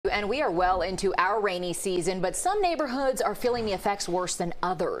And we are well into our rainy season, but some neighborhoods are feeling the effects worse than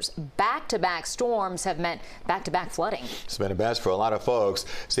others. Back-to-back storms have meant back-to-back flooding. It's been a mess for a lot of folks.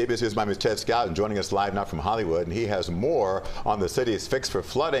 CBS News' Miami's Ted Scouten joining us live now from Hollywood, and he has more on the city's fix for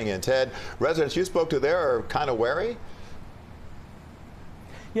flooding. And Ted, residents you spoke to there are kind of wary?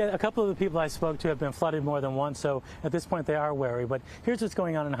 Yeah, a couple of the people I spoke to have been flooded more than once, so at this point they are wary. But here's what's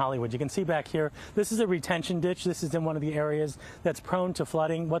going on in Hollywood. You can see back here, this is a retention ditch. This is in one of the areas that's prone to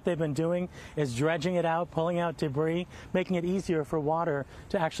flooding. What they've been doing is dredging it out, pulling out debris, making it easier for water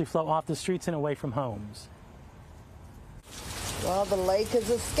to actually flow off the streets and away from homes. Well, the lake has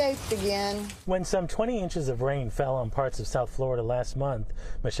escaped again. When some 20 inches of rain fell on parts of South Florida last month,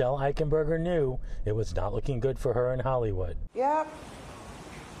 Michelle Eichenberger knew it was not looking good for her in Hollywood. Yep.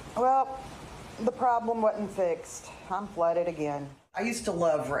 Well, the problem wasn't fixed. I'm flooded again. I used to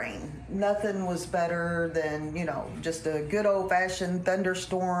love rain. Nothing was better than, just a good old-fashioned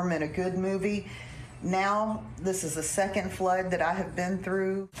thunderstorm and a good movie. Now, this is the second flood that I have been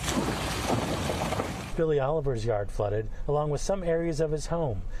through. Billy Oliver's yard flooded, along with some areas of his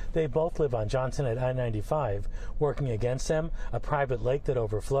home. They both live on Johnson at I-95. Working against them, a private lake that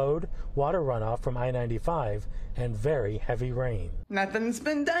overflowed, water runoff from I-95, and very heavy rain. Nothing's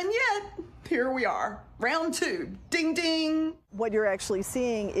been done yet. Here we are, round two. Ding, ding. What you're actually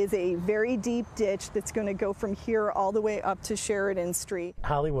seeing is a very deep ditch that's going to go from here all the way up to Sheridan Street.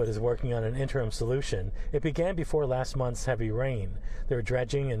 Hollywood is working on an interim solution. It began before last month's heavy rain. They're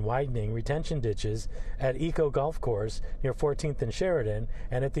dredging and widening retention ditches at Eco Golf Course near 14th and Sheridan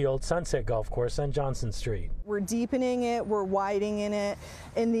and at the old Sunset Golf Course on Johnson Street. We're deepening it, we're widening it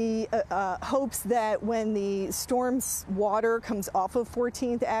in the hopes that when the storm's water comes off of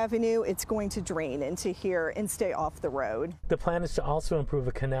 14th Avenue, it's going to drain into here and stay off the road. The plan is to also improve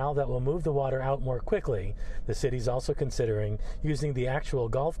a canal that will move the water out more quickly. The city's also considering using the actual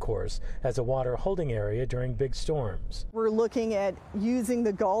golf course as a water holding area during big storms. We're looking at using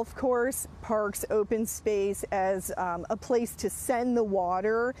the golf course, parks, open space as a place to send the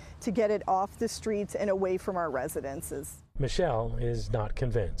water to get it off the streets and away from our residences. Michelle is not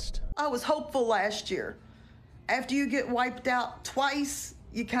convinced. I was hopeful last year. After you get wiped out twice,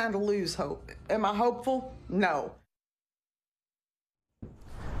 you kind of lose hope. Am I hopeful? No.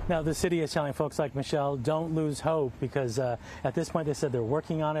 Now, the city is telling folks like Michelle, don't lose hope, because at this point they said they're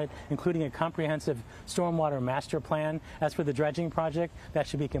working on it, including a comprehensive stormwater master plan. As for the dredging project, that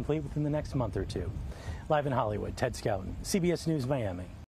should be complete within the next month or two. Live in Hollywood, Ted Scouten, CBS News, Miami.